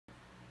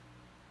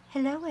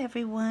Hello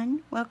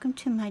everyone, welcome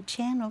to my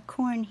channel,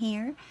 Corn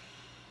here,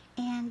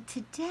 and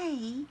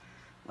today,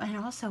 and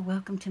also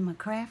welcome to my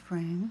craft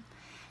room.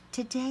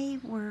 Today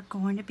we're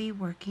going to be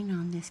working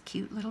on this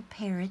cute little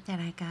parrot that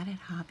I got at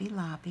Hobby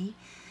Lobby.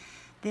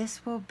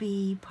 This will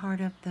be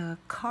part of the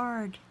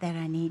card that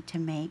I need to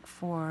make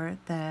for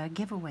the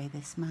giveaway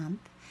this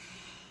month.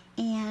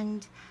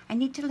 And I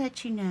need to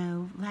let you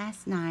know,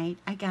 last night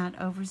I got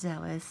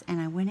overzealous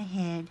and I went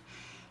ahead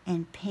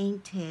and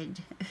painted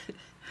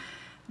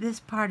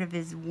this part of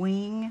his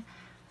wing,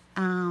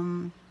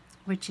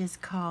 which is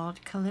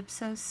called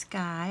Calypso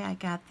Sky. I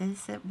got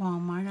this at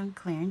Walmart on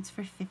clearance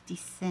for 50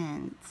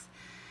 cents.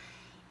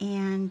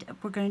 And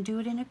we're going to do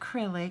it in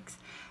acrylics.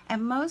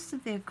 And most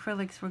of the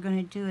acrylics we're going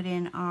to do it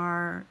in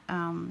are,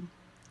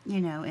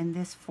 in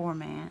this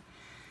format.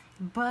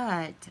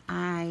 But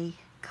I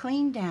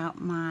cleaned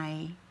out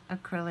my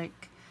acrylic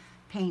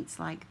paints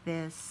like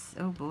this,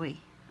 oh boy,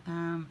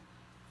 a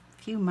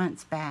few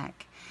months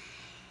back.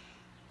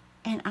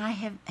 And I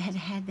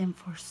had them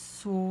for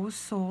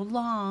so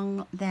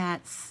long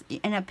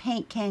and a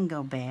paint can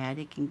go bad.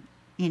 It can,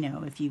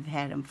 if you've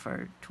had them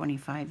for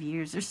 25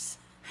 years or so,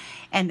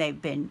 and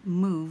they've been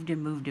moved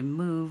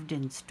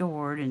and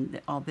stored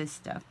and all this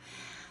stuff.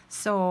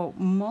 So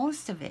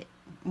most of it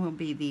will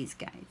be these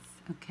guys,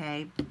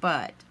 okay?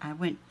 But I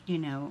went,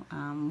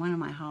 one of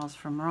my hauls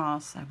from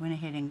Ross, I went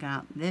ahead and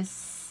got this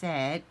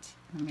set.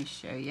 Let me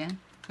show you.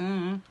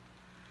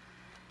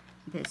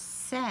 This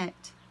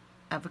set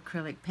of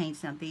acrylic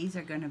paints. Now these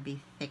are going to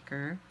be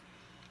thicker,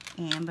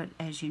 but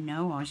as you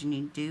know, all you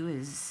need to do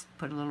is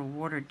put a little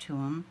water to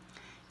them.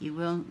 You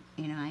will,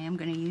 I am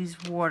going to use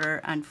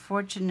water.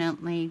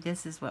 Unfortunately,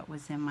 this is what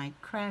was in my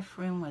craft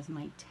room, was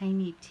my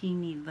tiny,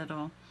 teeny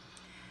little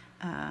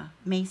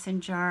mason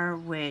jar,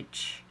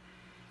 which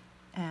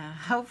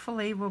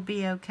hopefully will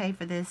be okay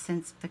for this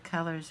since the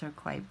colors are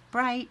quite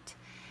bright.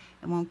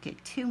 It won't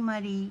get too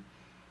muddy,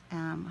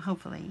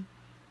 hopefully.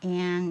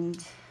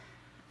 And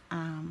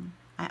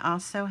I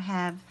also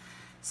have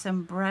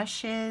some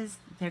brushes.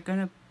 They're going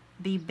to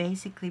be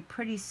basically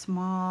pretty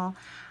small.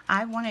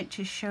 I wanted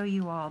to show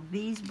you all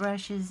these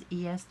brushes.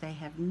 Yes, they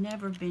have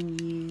never been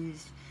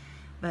used,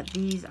 but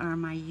these are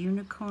my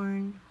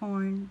unicorn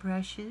horn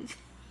brushes.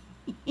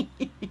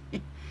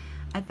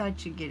 I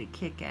thought you'd get a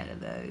kick out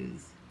of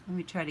those. Let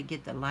me try to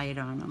get the light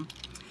on them.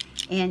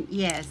 And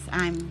yes,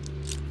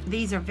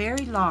 these are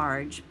very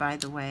large, by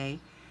the way.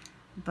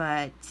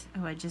 But,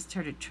 oh, I just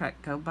heard a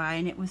truck go by,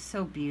 and it was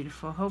so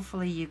beautiful.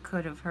 Hopefully you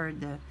could have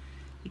heard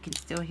you can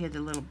still hear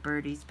the little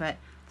birdies, but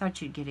I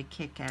thought you'd get a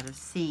kick out of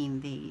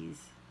seeing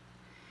these.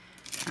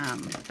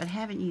 But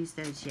haven't used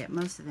those yet.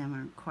 Most of them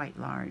are quite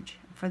large.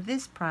 For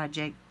this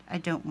project, I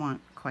don't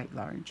want quite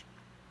large.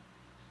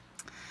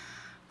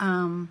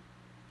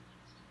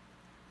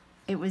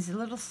 It was a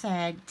little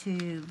sad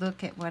to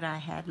look at what I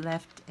had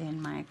left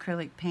in my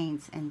acrylic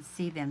paints and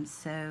see them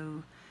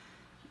so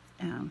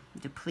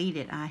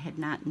depleted. I had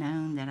not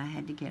known that I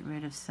had to get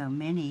rid of so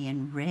many,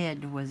 and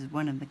red was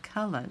one of the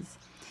colors.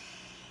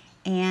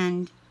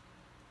 And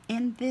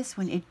in this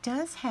one, it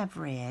does have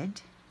red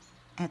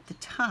at the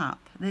top.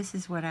 This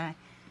is what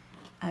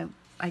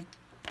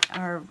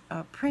our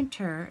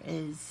printer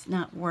is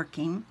not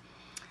working,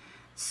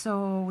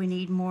 so we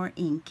need more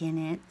ink in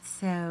it.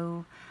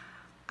 So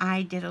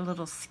I did a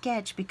little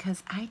sketch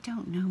because I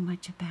don't know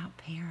much about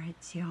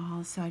parrots,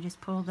 y'all. So I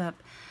just pulled up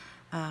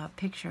a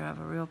picture of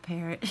a real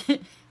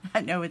parrot.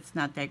 I know it's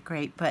not that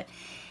great, but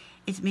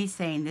it's me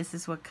saying this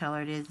is what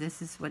color it is.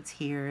 This is what's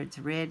here. It's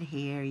red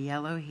here,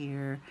 yellow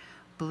here,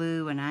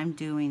 blue, and I'm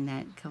doing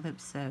that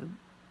Calypso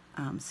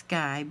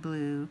sky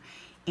blue.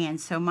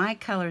 And so my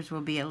colors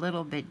will be a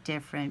little bit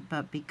different,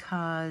 but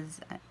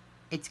because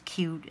it's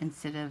cute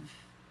instead of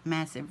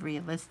massive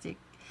realistic,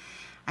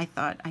 I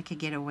thought I could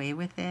get away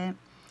with it.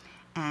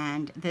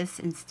 And this,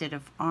 instead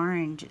of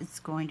orange, it's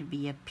going to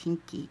be a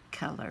pinky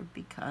color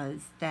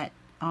because that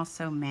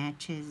also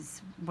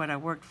matches what I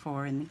worked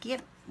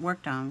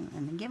on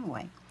in the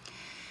giveaway.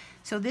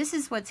 So this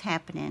is what's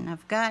happening.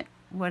 I've got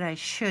what I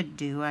should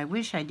do. I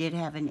wish I did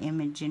have an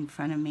image in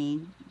front of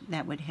me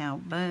that would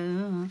help.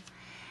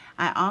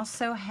 I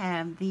also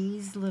have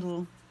these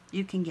little,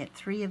 you can get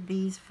 3 of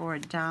these for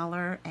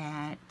 $1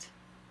 at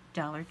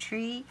Dollar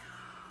Tree,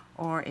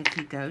 or if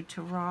you go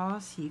to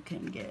Ross, you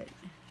can get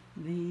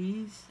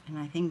these, and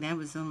I think that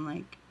was on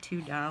like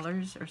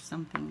 $2 or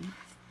something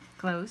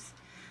close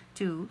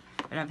to,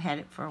 but I've had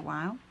it for a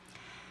while.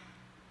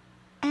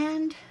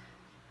 And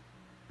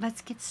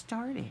let's get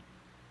started.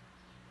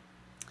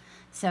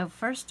 So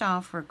first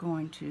off, we're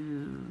going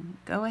to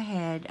go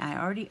ahead. I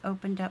already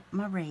opened up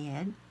my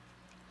red,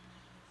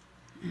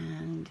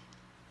 and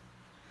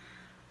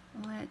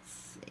let's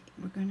see,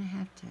 we're going to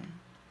have to,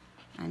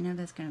 I know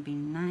that's going to be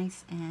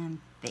nice and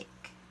thick.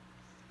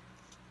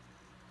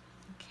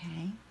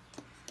 Okay.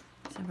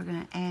 So we're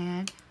going to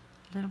add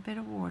a little bit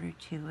of water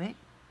to it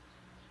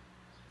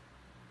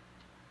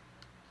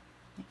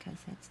because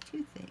that's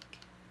too thick.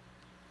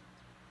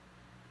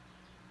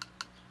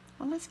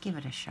 Well, let's give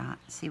it a shot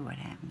and see what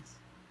happens.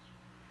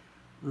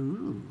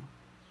 Ooh,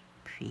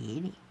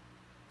 pretty.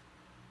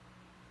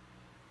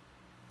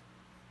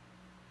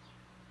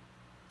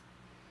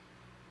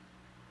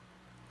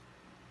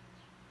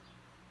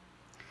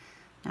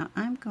 Now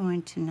I'm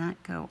going to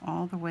not go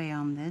all the way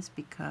on this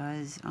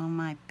because on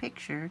my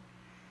picture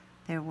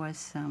there was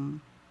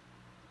some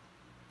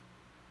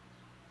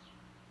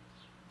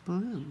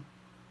blue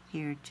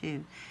here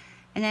too.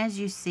 And as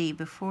you see,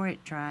 before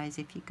it dries,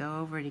 if you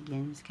go over it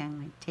again, it's kind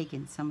of like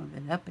taking some of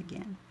it up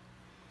again.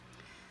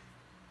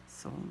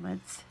 So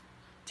let's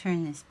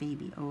turn this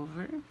baby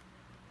over.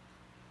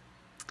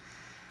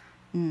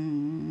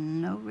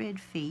 No red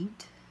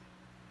feet.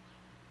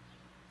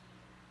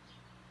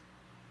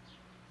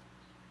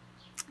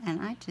 And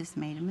I just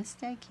made a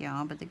mistake,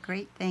 y'all. But the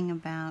great thing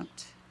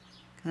about,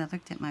 because I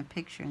looked at my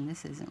picture and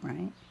this isn't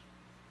right.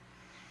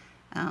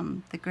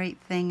 The great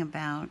thing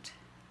about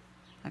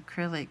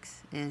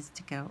acrylics is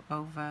to go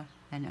over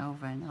and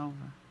over and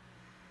over.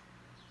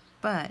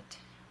 But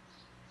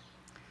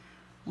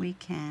we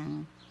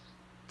can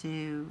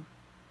do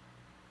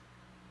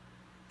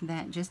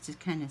that just to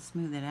kind of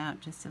smooth it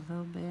out just a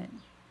little bit.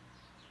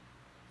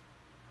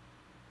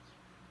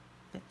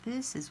 But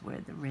this is where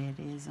the red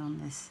is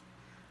on this,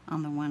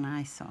 on the one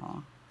I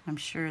saw. I'm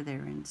sure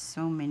they're in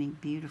so many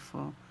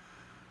beautiful,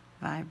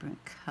 vibrant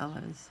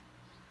colors.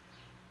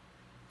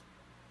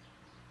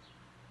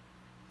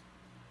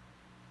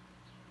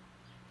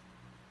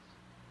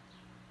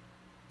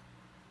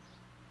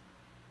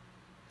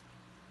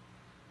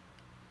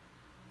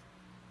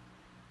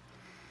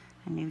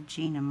 I knew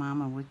Gina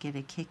Mama would get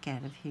a kick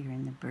out of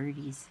hearing the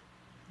birdies,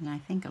 and I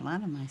think a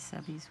lot of my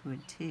subbies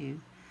would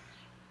too.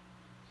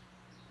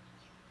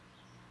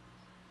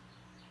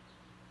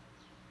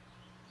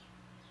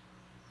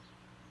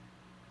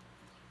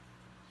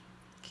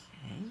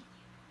 Okay.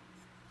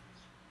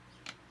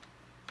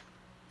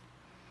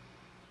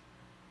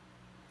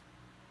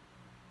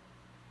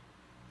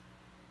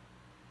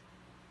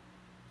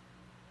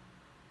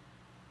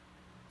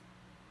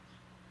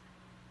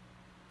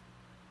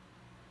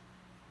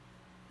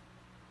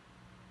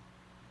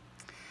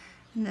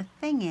 And the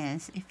thing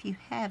is, if you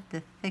have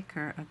the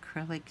thicker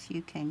acrylics,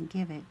 you can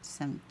give it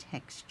some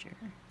texture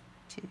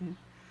too.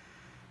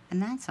 And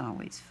that's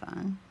always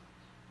fun.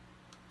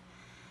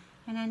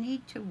 And I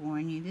need to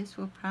warn you, this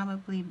will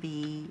probably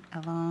be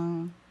a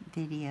long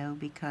video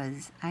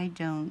because I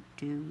don't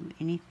do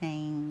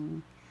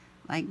anything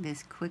like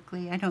this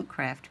quickly. I don't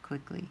craft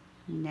quickly.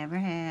 Never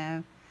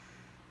have,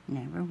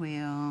 never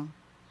will.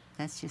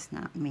 That's just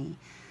not me.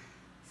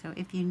 So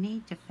if you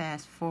need to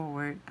fast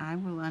forward, I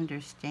will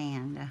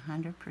understand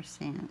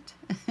 100%.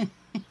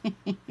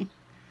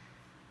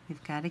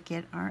 We've got to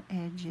get our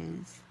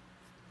edges.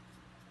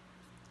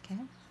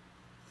 Okay?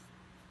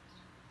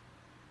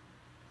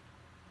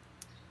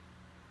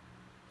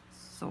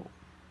 So,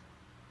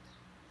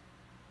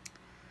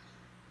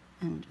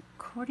 and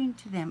according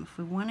to them, if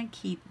we want to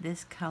keep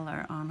this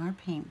color on our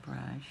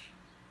paintbrush,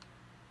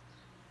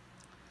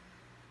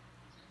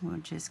 we'll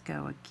just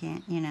go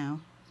again, you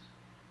know,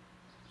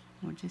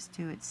 we'll just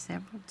do it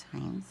several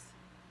times.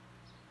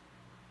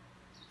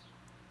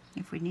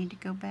 If we need to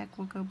go back,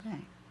 we'll go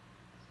back.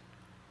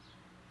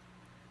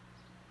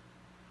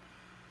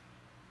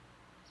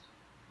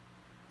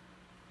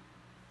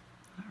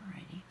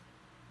 Alrighty.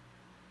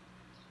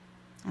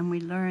 And we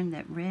learned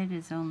that red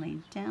is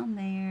only down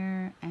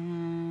there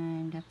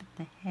and up at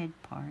the head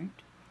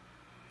part.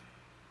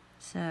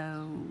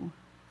 So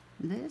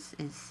this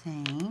is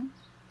saying,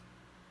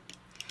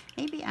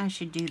 maybe I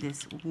should do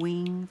this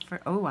wing for,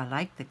 oh, I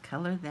like the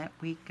color that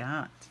we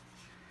got.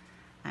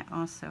 I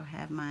also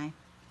have my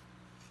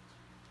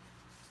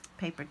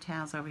paper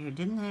towels over here.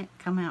 Didn't that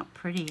come out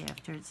pretty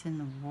after it's in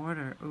the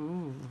water?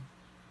 Ooh,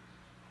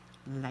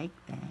 like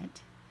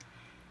that.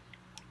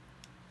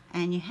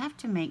 And you have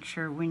to make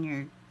sure when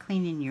you're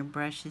cleaning your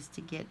brushes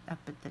to get up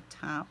at the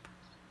top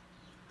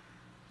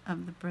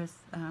of the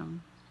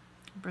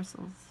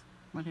bristles,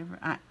 whatever.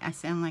 I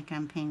sound like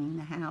I'm painting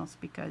the house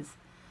because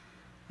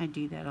I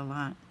do that a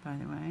lot, by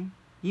the way.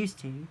 Used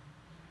to.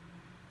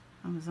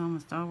 I was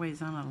almost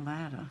always on a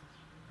ladder.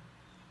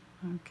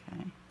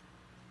 Okay.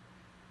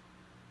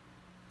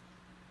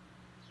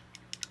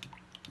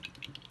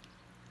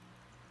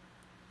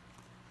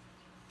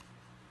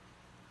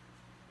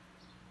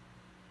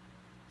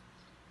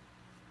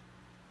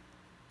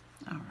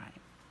 All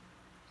right.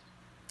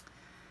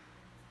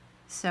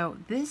 So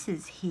this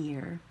is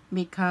here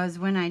because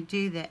when I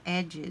do the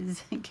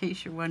edges, in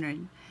case you're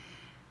wondering,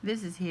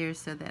 this is here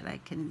so that I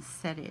can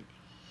set it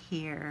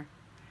here.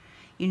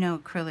 You know,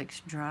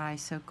 acrylics dry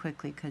so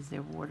quickly because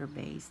they're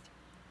water-based.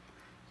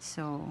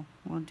 So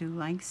we'll do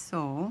like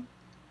so.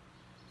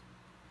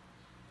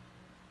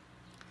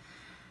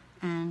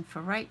 And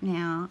for right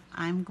now,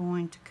 I'm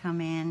going to come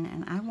in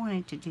and I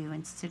wanted to do,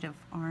 instead of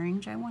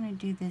orange, I want to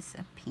do this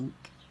a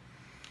pink.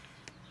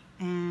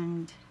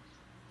 And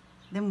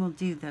then we'll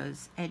do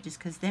those edges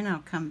because then I'll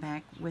come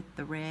back with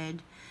the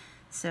red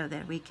so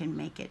that we can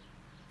make it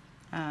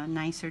a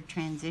nicer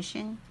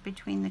transition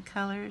between the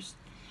colors.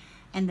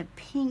 And the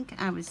pink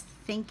I was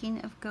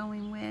thinking of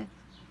going with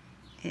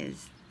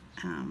is,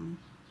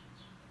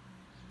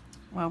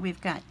 well,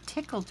 we've got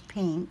Tickled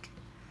Pink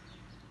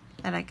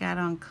that I got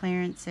on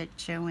clearance at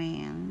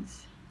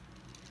Joann's.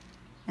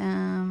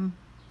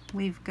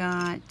 we've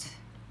got,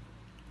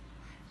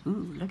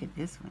 ooh, look at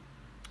this one.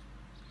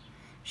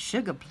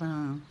 Sugar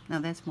plum. Now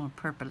that's more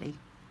purpley.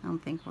 I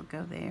don't think we'll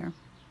go there.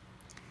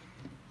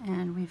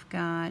 And we've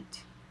got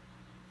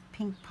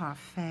pink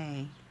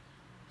parfait.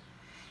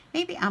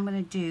 Maybe I'm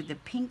going to do the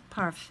pink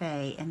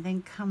parfait and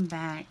then come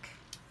back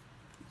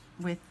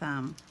with,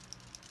 oh,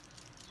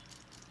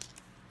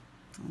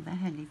 that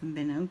hadn't even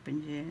been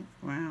opened yet.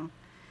 Wow.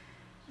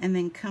 And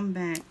then come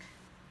back.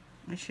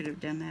 I should have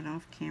done that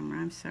off camera.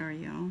 I'm sorry,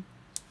 y'all.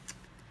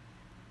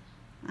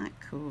 Not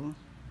cool.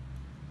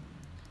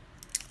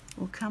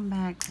 We'll come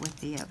back with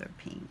the other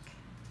pink.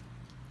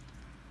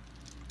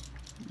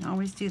 You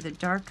always do the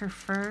darker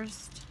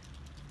first.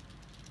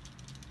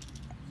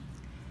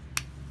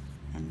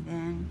 And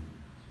then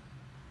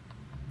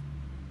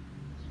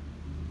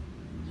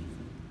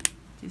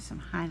do some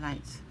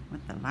highlights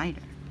with the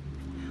lighter.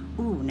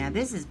 Ooh, now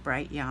this is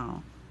bright,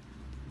 y'all.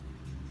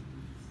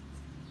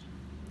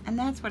 And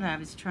that's what I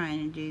was trying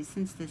to do,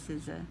 since this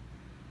is a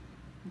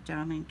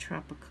darling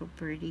tropical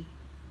birdie.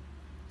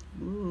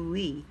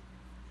 Ooh-wee.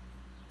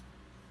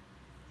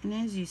 And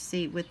as you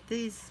see, with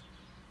these,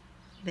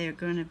 they're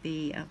going to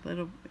be a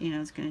little, you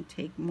know, it's going to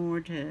take more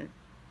to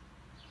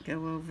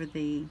go over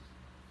the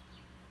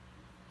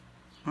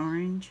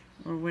orange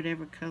or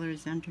whatever color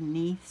is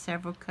underneath,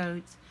 several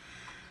coats.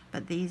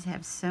 But these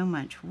have so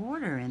much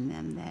water in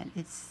them that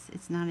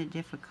it's not a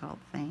difficult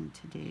thing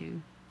to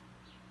do,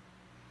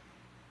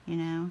 you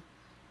know.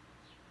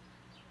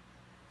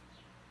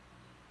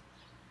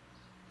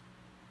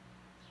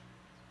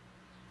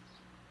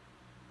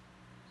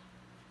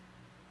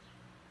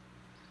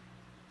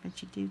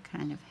 But you do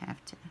kind of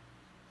have to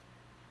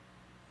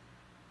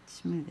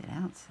smooth it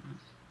out some.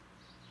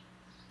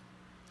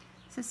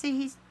 So see,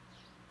 he's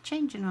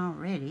changing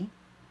already.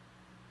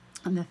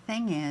 And the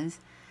thing is,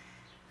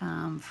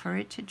 for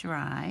it to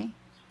dry,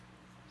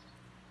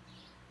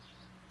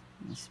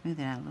 I'll smooth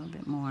it out a little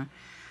bit more.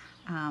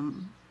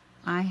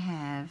 I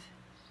have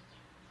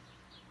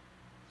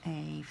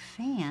a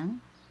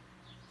fan,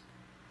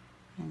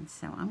 and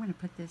so I'm going to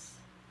put this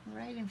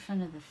right in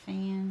front of the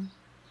fan,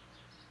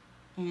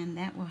 and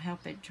that will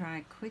help it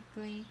dry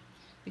quickly,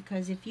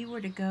 because if you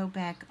were to go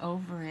back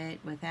over it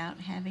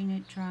without having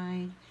it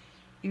dried,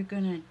 you're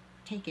going to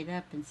take it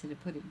up instead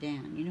of put it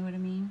down. You know what I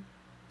mean?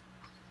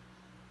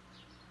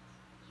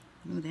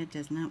 Oh, that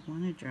does not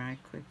want to dry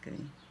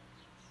quickly.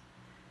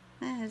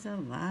 That has a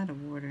lot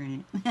of water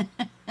in it.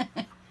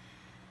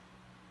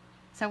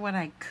 So what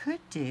I could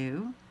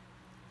do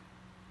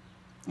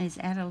is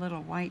add a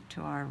little white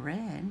to our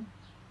red.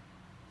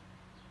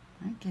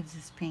 That gives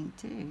us pink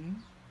too.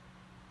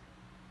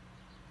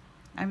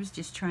 I was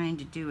just trying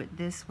to do it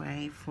this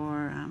way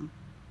for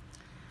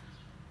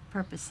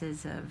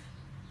purposes of,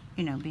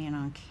 you know, being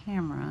on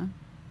camera.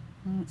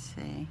 Let's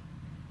see.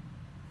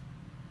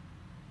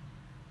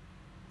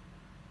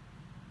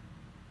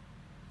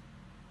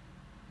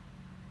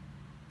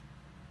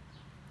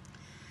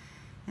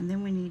 And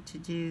then we need to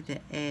do the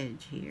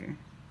edge here.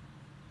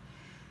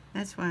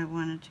 That's why I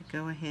wanted to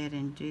go ahead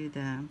and do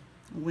the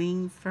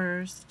wing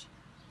first.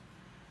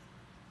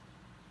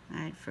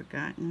 I had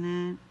forgotten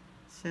that,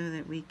 so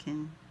that we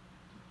can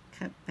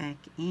cut back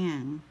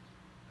in.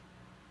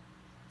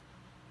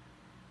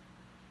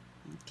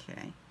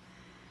 Okay.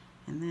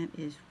 And that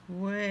is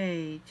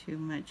way too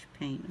much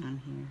paint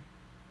on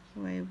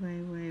here. Way,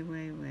 way, way,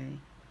 way, way.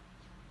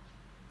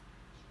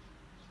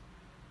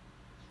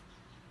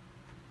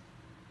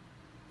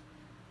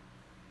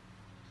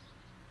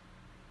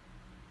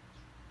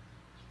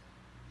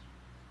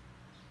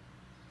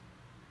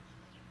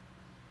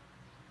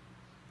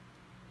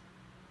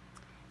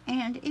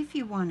 And if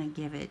you want to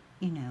give it,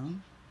 you know,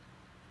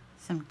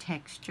 some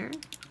texture,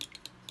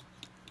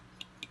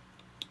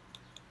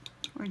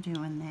 we're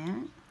doing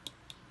that.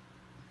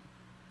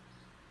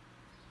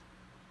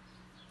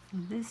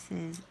 This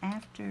is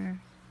after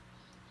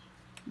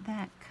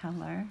that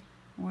color.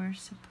 We're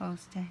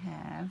supposed to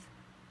have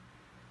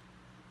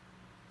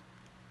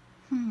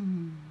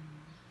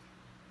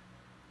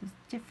this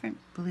different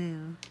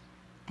blue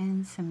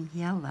and some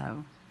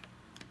yellow.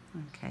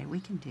 Okay, we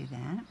can do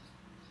that.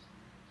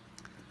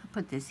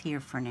 Put this here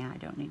for now. I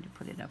don't need to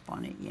put it up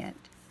on it yet.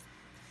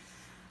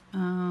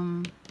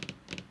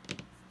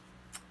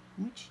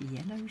 Which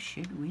yellow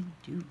should we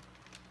do?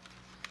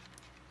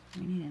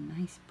 We need a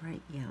nice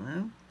bright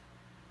yellow.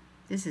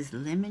 This is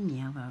lemon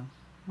yellow.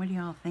 What do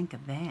y'all think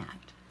of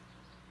that?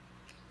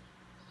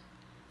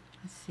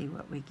 Let's see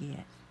what we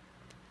get.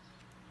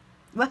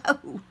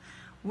 Whoa!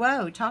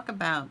 Whoa! Talk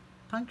about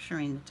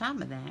puncturing the top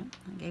of that.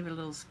 I gave it a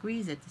little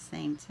squeeze at the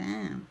same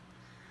time.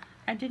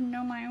 I didn't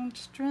know my own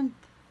strength.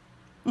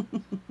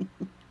 Okay.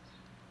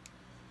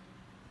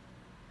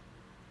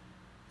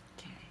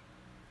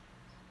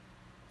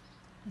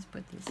 Let's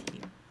put this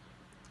here.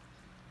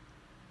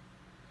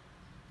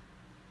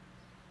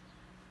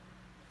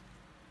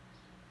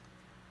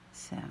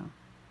 So,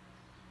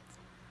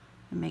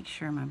 make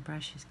sure my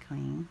brush is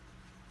clean.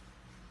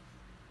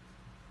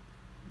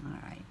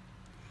 Alright.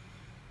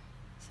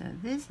 So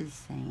this is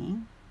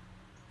saying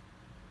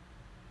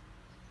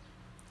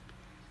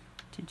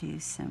to do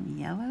some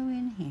yellow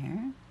in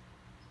here.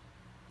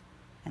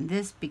 And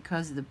this,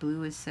 because the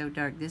blue is so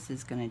dark, this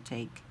is going to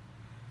take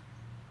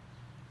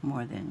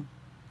more than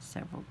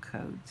several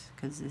coats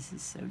because this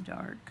is so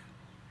dark.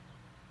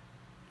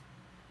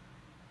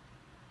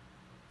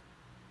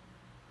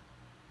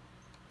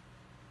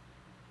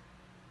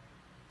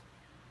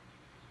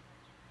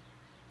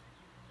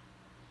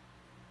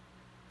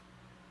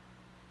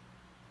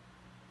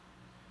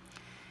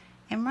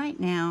 And right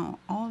now,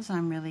 all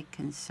I'm really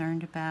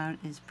concerned about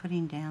is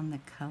putting down the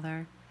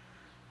color.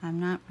 I'm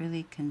not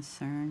really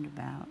concerned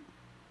about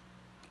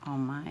all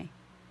my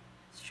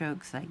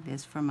strokes like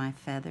this for my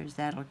feathers.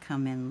 That'll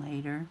come in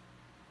later.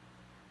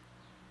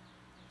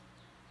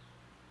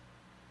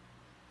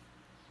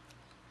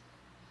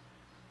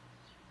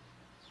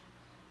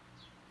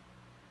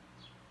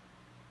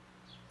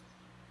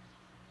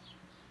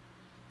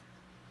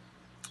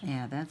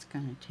 Yeah, that's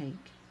going to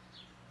take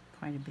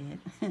quite a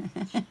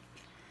bit.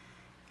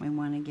 We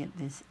want to get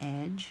this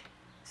edge.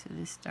 So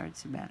this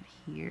starts about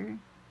here.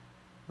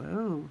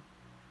 Whoa.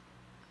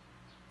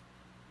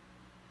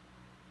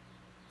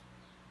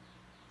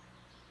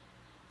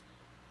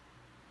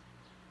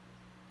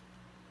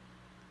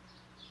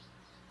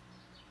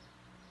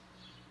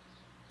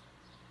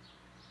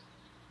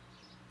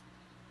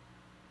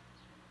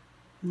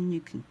 And then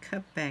you can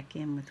cut back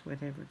in with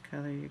whatever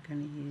color you're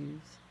going to use.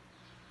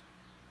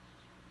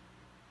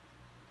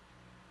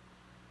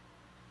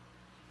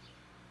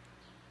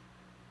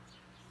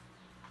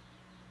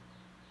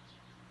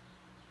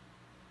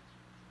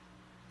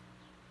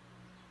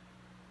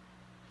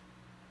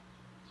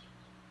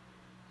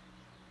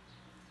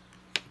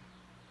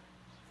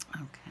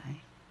 Okay.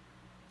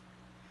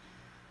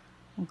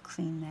 We'll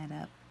clean that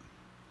up.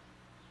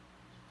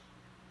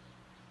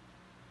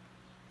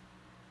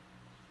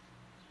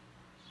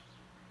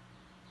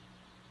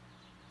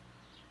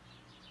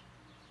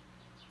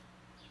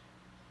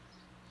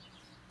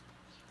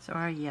 So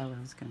our yellow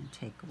is going to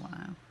take a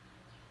while.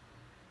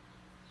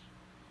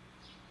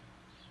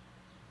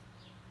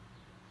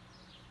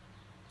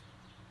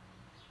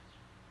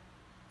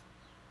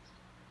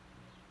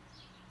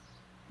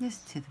 This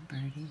to the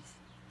birdies.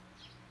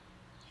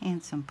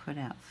 Handsome put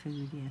out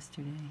food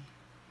yesterday.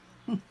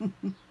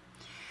 I'm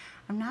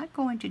not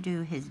going to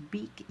do his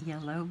beak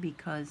yellow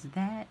because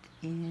that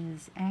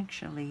is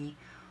actually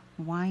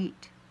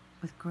white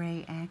with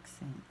gray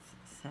accents.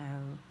 So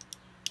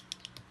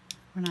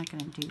we're not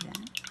going to do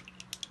that.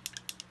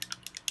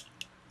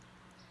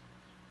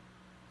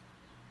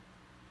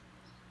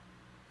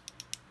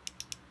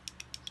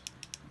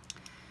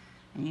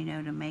 And you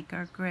know, to make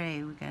our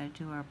gray, we got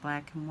to do our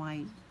black and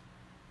white.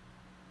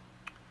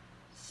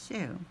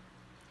 So,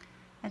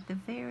 at the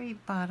very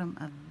bottom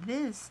of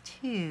this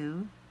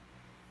too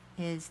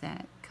is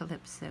that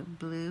Calypso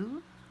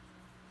blue.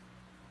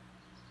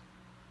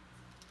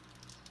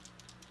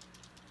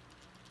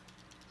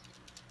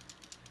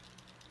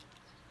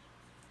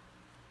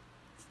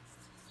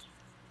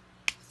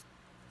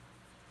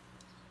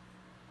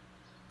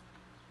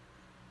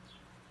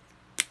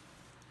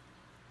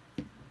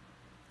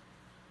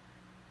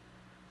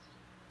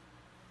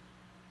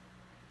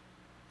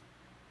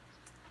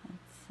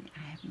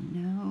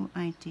 No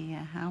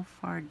idea how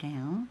far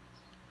down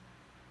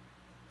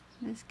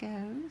this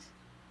goes.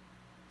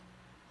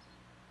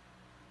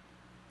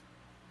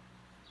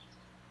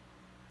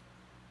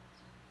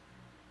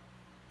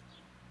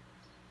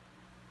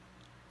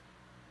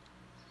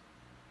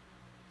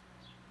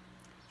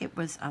 It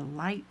was a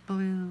light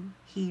blue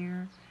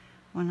here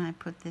when I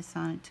put this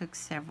on. It took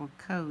several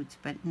coats,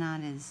 but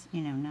not as,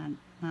 you know,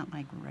 not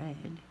like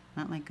red,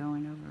 not like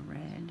going over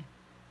red.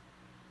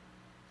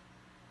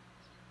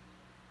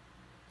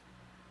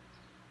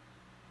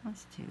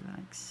 Let's do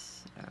like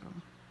so.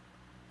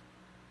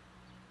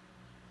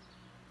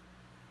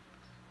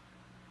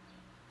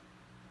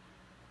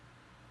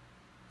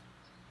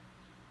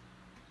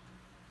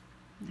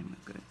 Then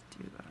we're going to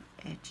do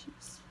our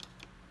edges.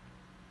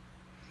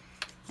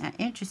 Now,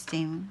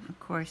 interesting, of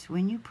course,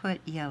 when you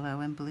put yellow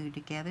and blue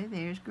together,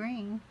 there's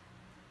green.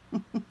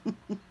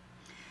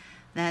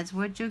 That's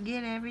what you'll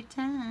get every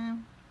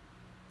time.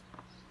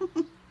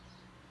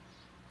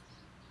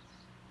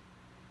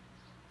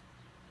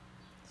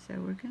 So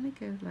we're going to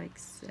go like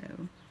so.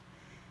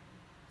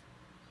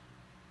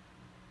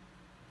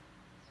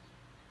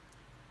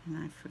 And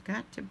I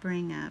forgot to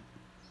bring up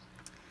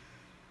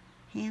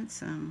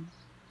Handsome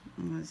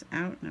was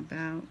out and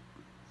about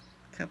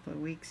a couple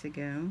of weeks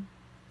ago.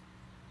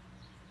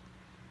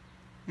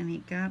 And he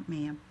got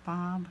me a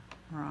Bob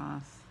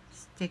Ross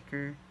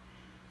sticker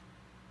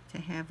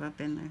to have up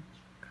in the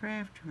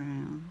craft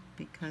room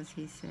because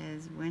he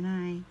says when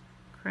I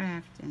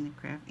craft in the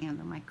craft, you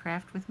know, my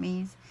craft with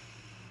me's,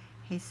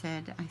 he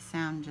said I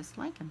sound just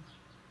like him.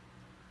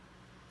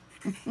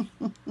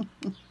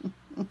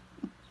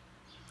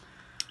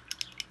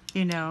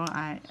 You know,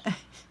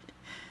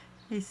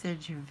 he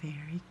said you're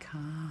very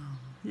calm.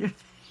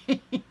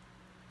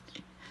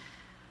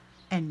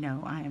 And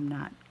no, I am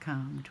not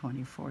calm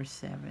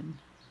 24/7.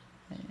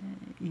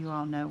 You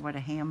all know what a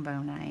ham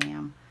bone I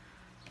am.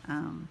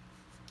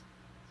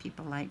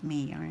 People like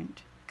me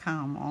aren't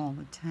calm all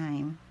the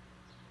time.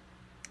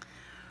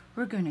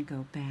 We're going to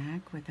go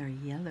back with our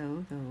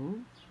yellow though,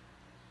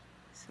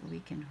 so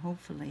we can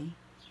hopefully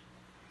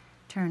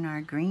turn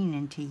our green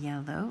into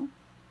yellow.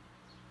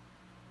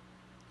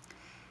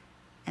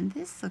 And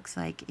this looks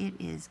like it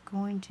is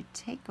going to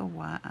take a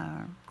while,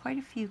 quite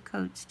a few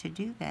coats to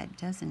do that,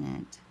 doesn't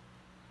it?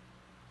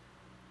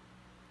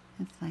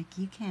 It's like,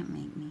 you can't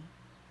make me.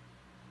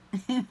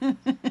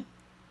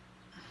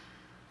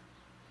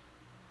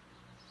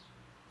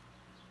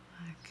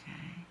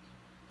 Okay.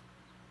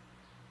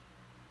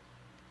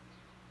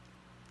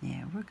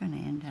 Yeah, we're going to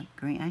end up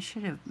green. I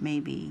should have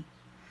maybe,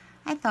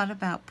 I thought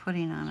about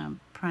putting on a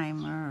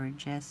primer or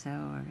gesso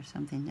or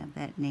something of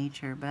that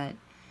nature, but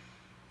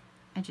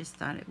I just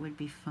thought it would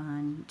be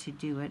fun to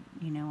do it,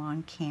 you know,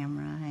 on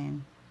camera.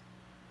 And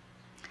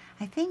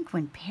I think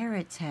when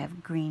parrots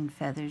have green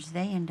feathers,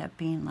 they end up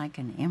being like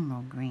an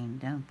emerald green,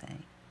 don't they?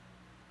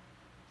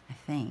 I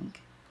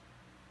think.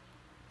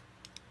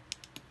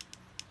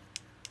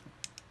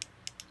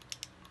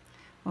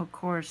 Well, of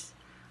course,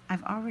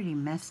 I've already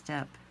messed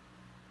up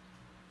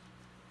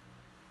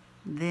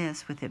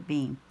this with it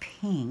being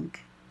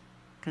pink,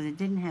 because it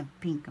didn't have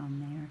pink on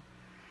there.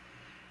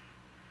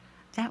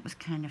 That was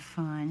kind of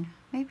fun.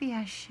 Maybe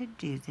I should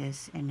do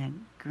this in a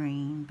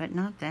green, but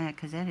not that,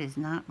 because that is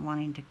not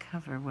wanting to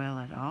cover well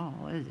at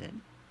all, is it?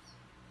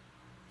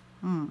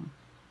 And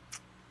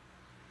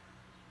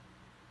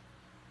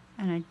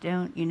I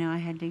don't, you know, I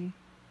had to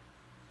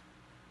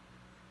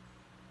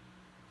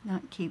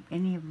not keep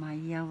any of my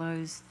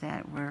yellows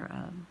that were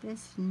of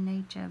this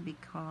nature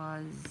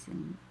because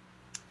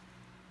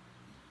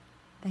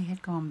they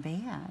had gone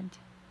bad.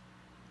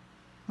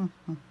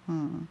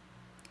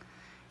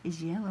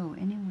 Is yellow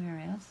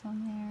anywhere else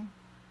on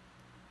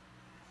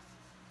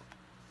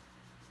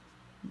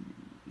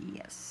there?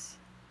 Yes,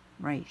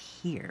 right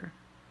here.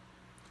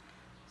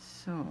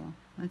 So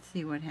let's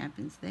see what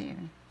happens there.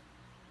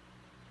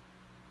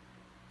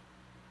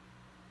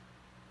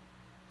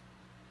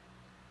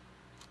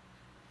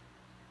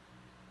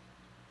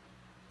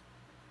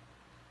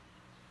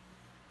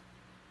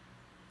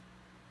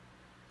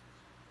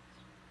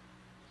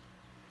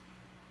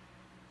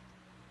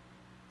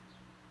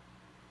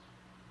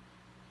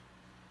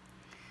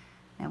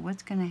 Now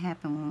what's going to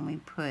happen when we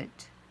put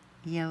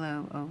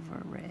yellow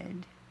over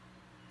red?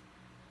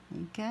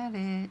 You got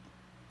it.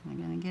 We're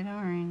going to get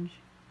orange.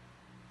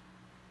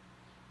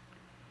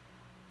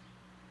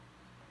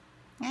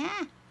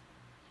 Ah!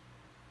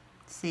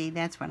 See,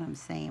 that's what I'm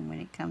saying. When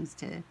it comes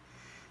to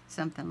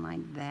something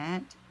like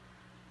that,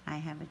 I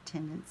have a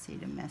tendency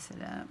to mess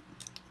it up.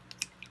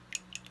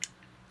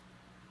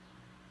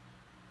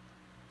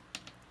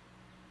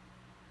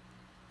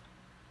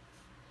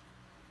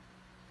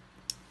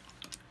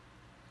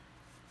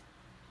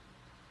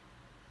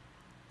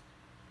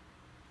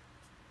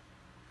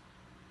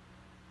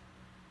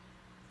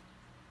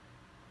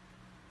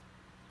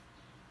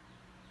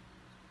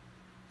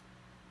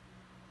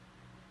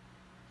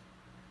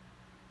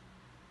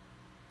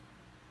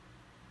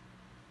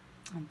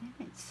 And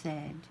then it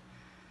said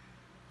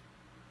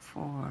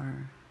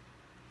for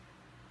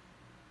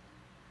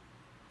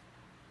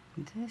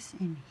this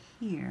in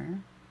here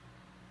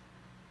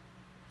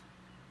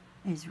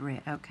is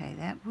red. Okay,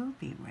 that will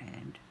be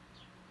red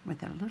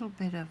with a little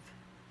bit of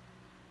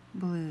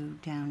blue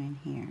down in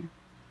here.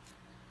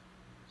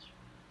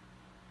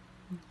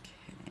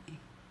 Okay.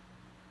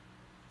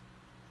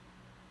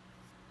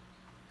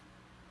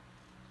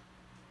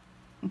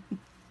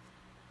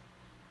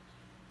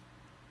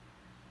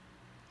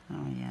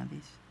 Oh yeah,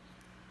 these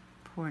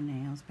poor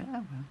nails, but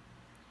oh well.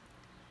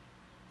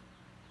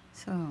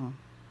 So,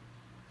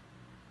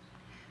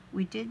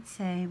 we did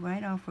say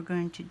right off we're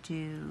going to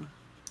do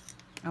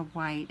a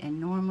white,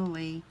 and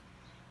normally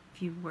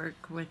if you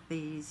work with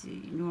these,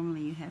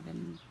 normally you have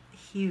a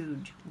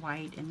huge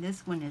white, and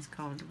this one is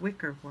called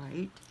wicker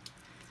white.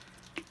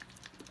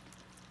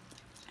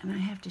 And I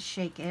have to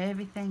shake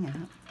everything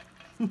up.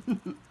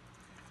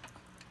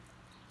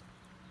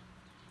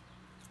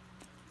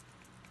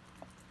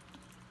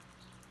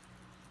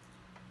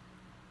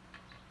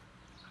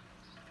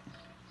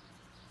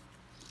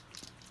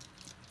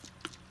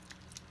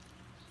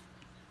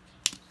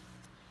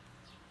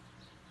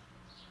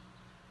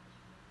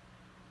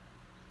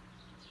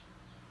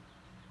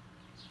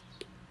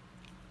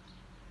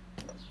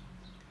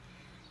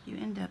 You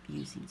end up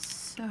using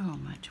so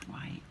much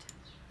white,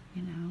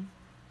 you know.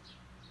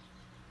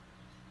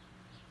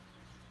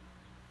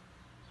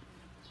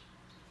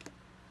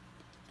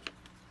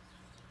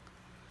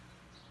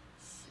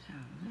 So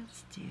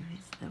let's do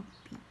his little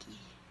pinky.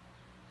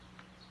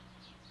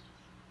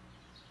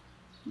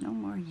 No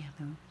more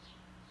yellow.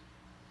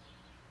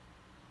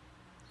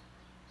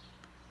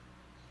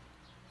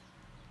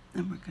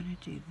 And we're going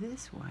to do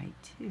this white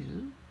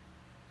too.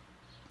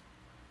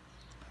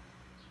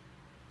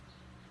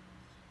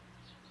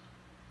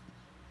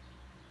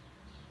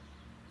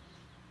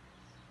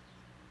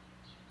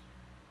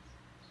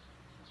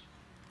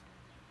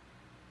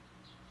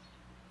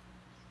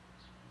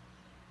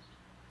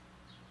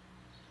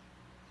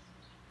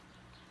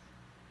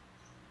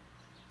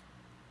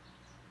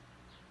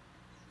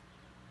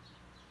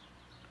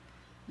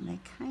 And they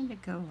kind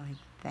of go like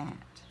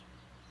that.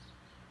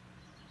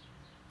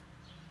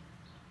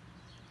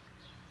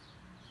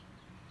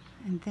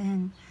 And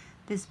then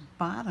this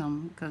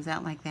bottom goes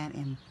out like that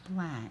in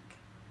black.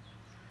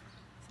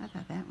 So I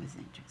thought that was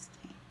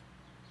interesting.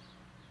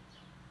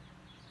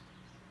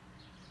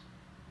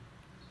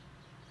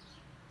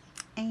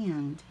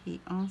 And he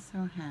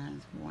also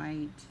has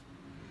white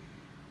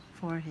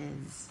for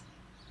his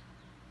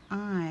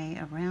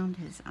eye, around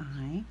his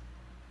eye.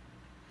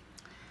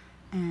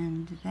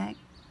 And that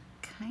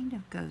kind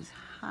of goes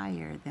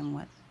higher than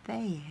what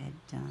they had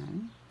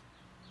done.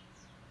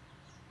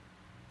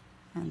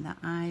 And the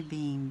eye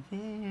being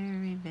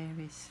very,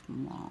 very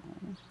small.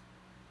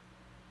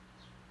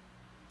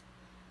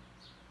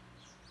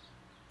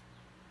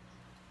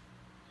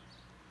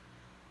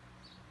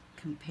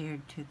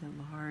 Compared to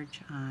the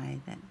large eye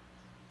that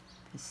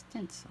the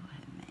stencil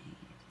had made.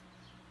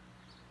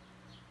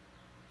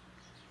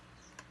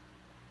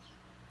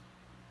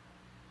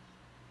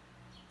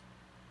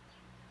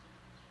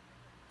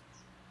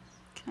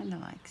 Kind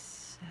of like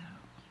so.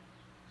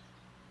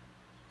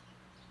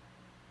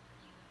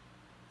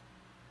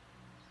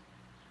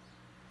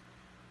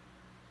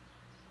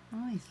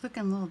 Oh, he's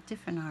looking a little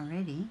different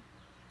already.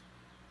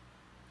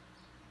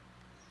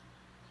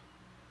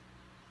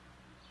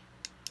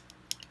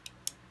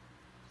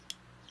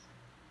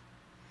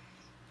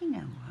 You know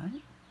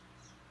what?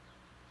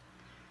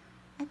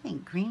 I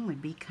think green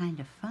would be kind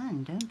of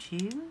fun, don't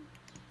you?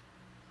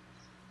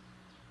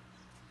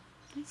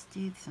 Let's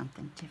do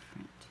something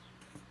different.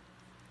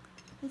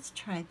 Let's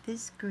try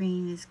this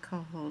green. Is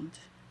called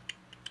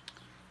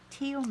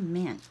Teal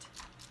Mint.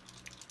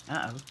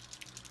 Uh-oh.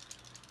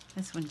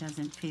 This one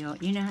doesn't feel,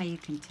 you know how you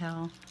can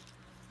tell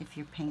if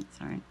your paints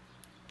aren't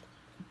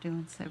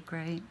doing so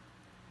great?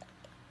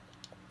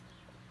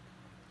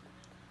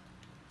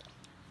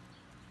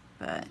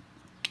 But,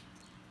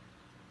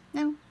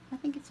 no, I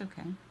think it's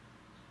okay.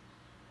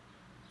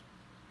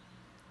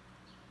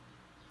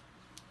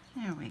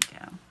 There we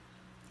go.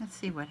 Let's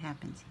see what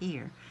happens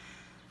here.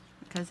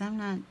 Because I'm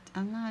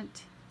not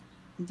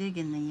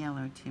digging the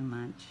yellow too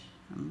much.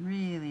 I'm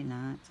really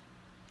not.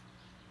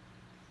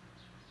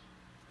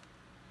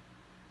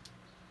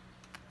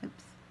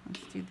 Oops,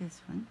 let's do this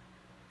one.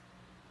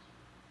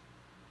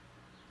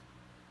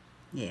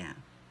 Yeah,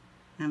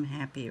 I'm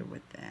happier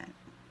with that.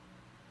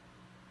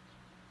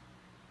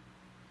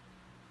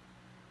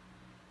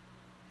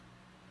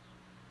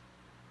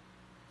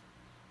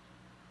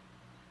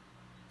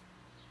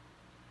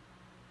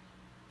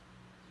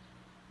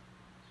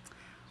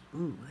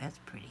 Ooh, that's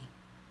pretty.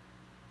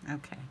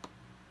 Okay.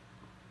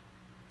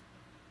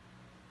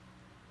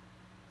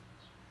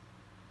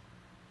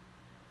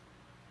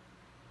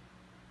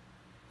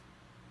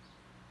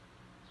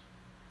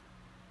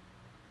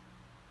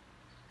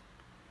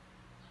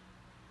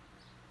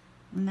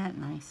 Isn't that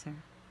nicer?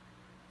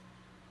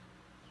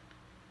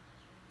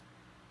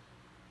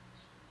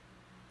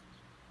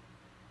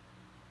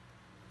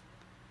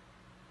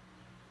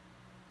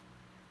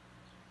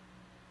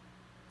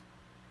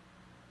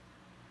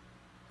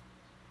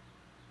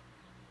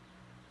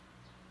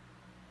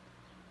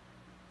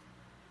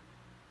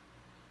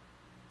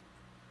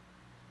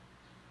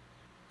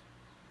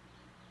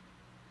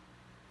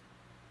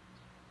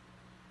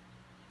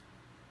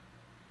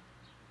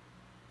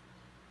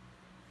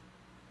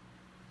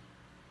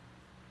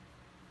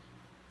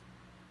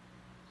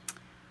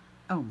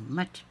 Oh,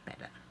 much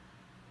better.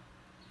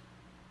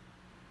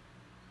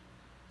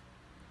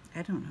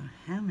 I don't know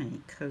how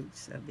many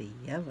coats of the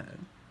yellow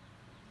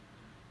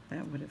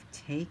that would have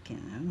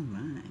taken. Oh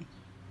my.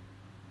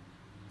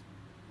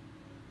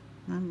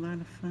 Not a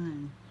lot of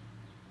fun.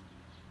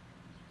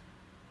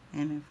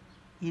 And if,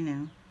 you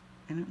know,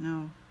 I don't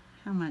know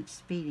how much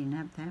speeding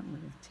up that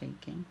would have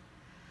taken.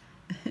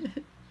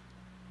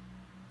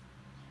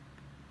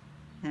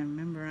 And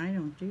remember, I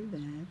don't do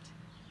that.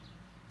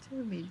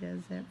 Toby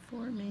does that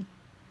for me.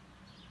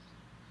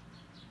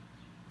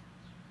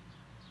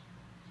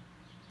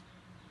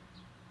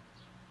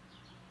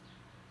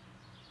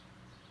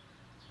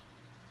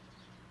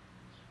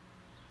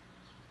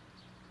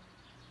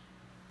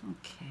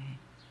 Okay.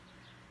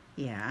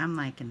 Yeah, I'm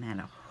liking that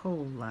a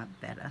whole lot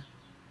better.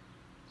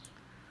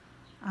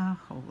 A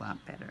whole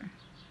lot better.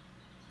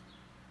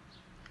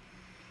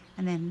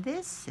 And then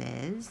this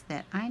says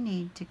that I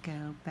need to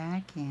go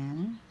back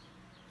in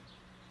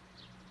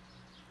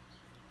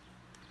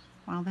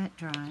while that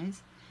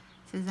dries.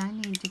 It says I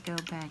need to go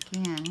back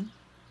in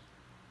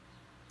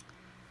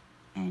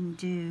and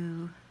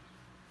do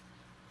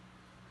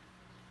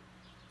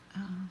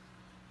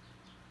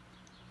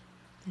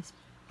this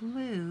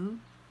blue,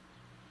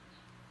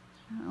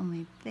 not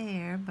only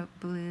there, but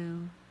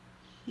blue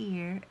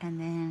here, and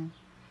then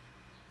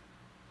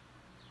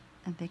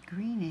the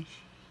greenish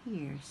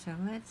here. So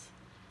let's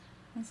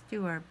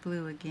do our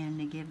blue again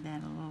to give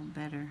that a little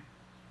better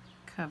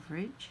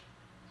coverage.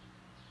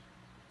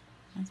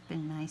 That's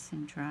been nice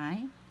and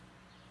dry.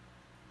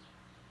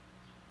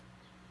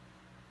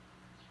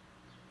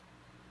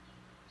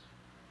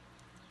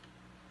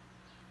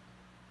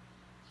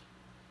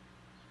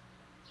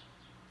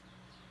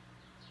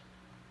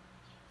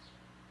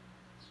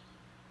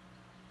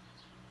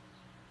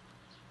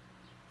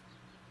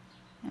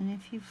 And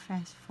if you're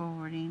fast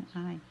forwarding,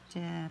 I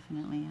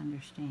definitely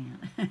understand.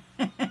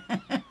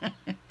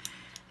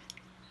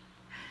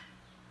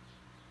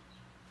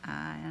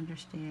 I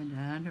understand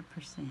 100%.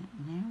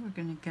 Now we're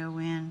going to go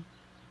in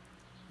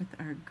with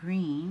our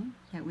green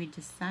that we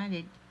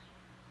decided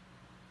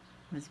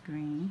was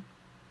green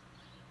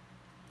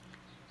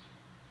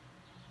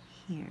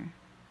here.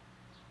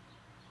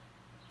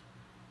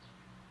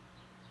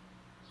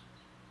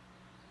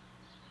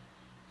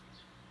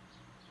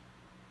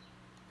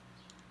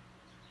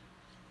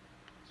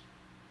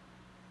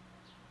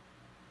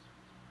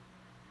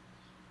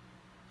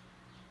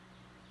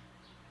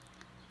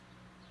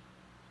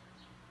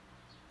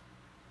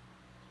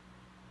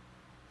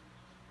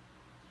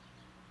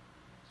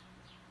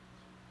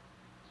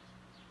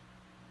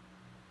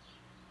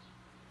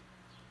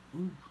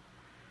 Ooh,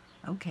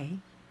 okay,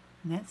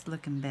 that's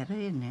looking better,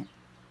 isn't it?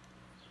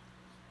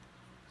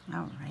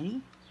 Alrighty.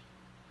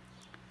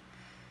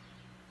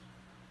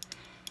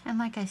 And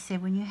like I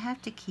said, when you have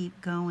to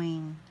keep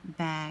going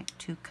back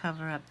to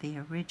cover up the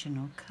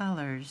original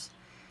colors,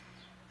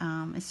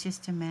 it's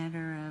just a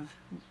matter of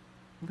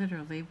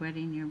literally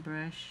wetting your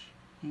brush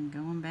and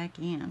going back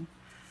in,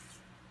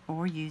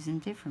 or using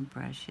different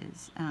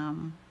brushes.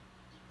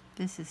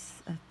 This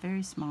is a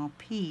very small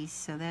piece,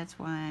 so that's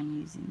why I'm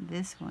using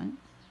this one.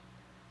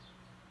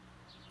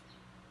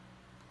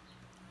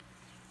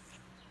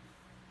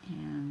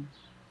 And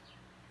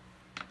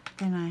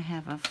then I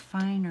have a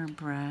finer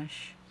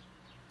brush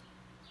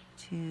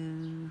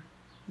to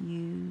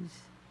use.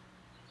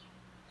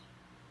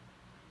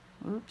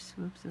 Oops.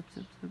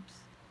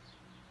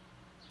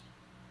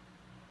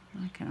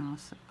 I can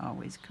also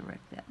always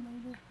correct that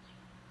later.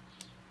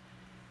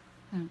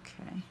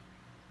 Okay.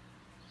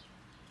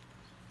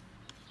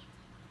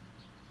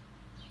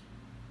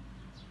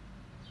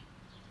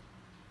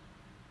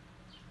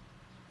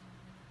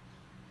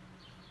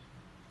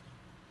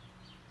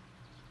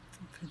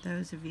 For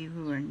those of you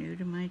who are new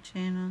to my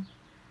channel,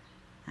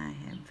 I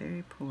have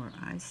very poor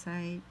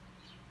eyesight,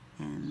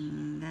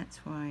 and that's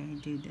why I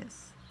do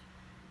this.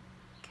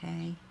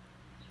 Okay?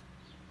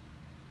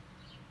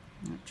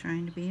 I'm not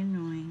trying to be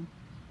annoying.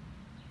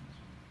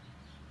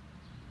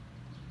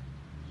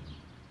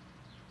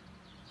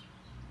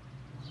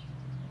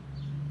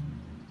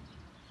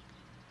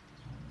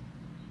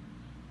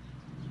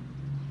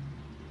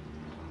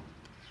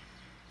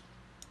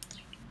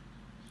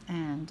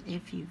 And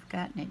if you've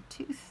gotten it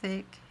too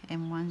thick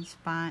in one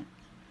spot,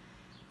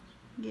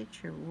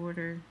 get your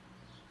water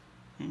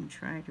and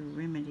try to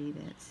remedy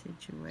that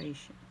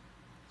situation.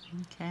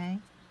 Okay?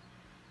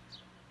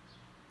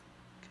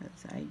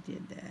 Because I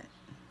did that.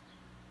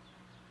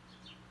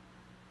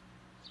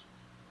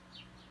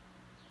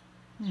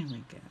 There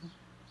we go.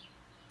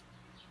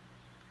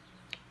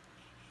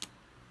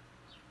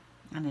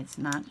 And it's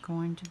not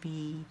going to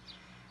be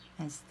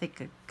as thick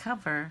a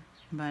cover,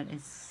 but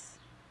it's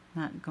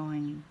not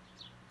going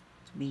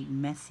to be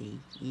messy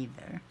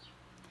either.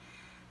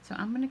 So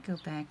I'm going to go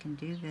back and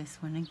do this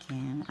one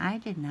again. I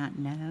did not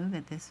know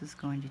that this was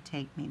going to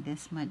take me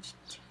this much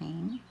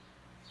time.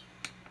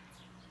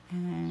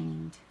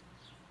 And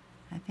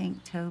I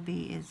think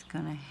Toby is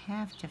going to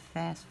have to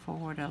fast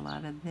forward a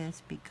lot of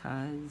this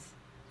because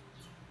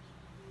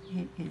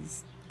it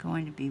is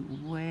going to be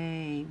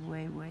way,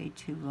 way, way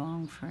too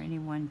long for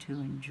anyone to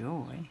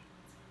enjoy.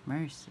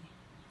 Mercy.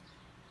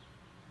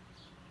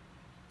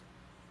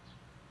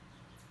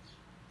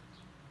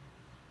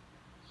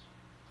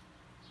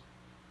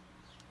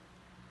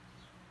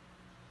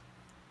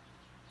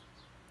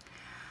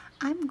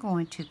 I'm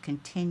going to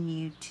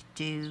continue to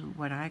do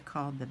what I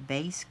call the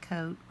base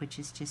coat, which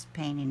is just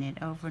painting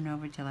it over and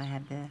over till I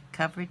have the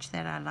coverage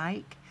that I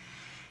like.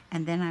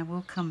 And then I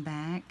will come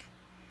back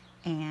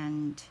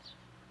and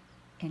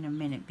in a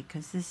minute,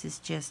 because this is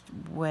just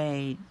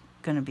going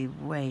to be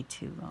way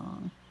too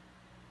long.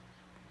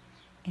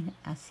 And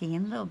I'll see you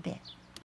in a little bit.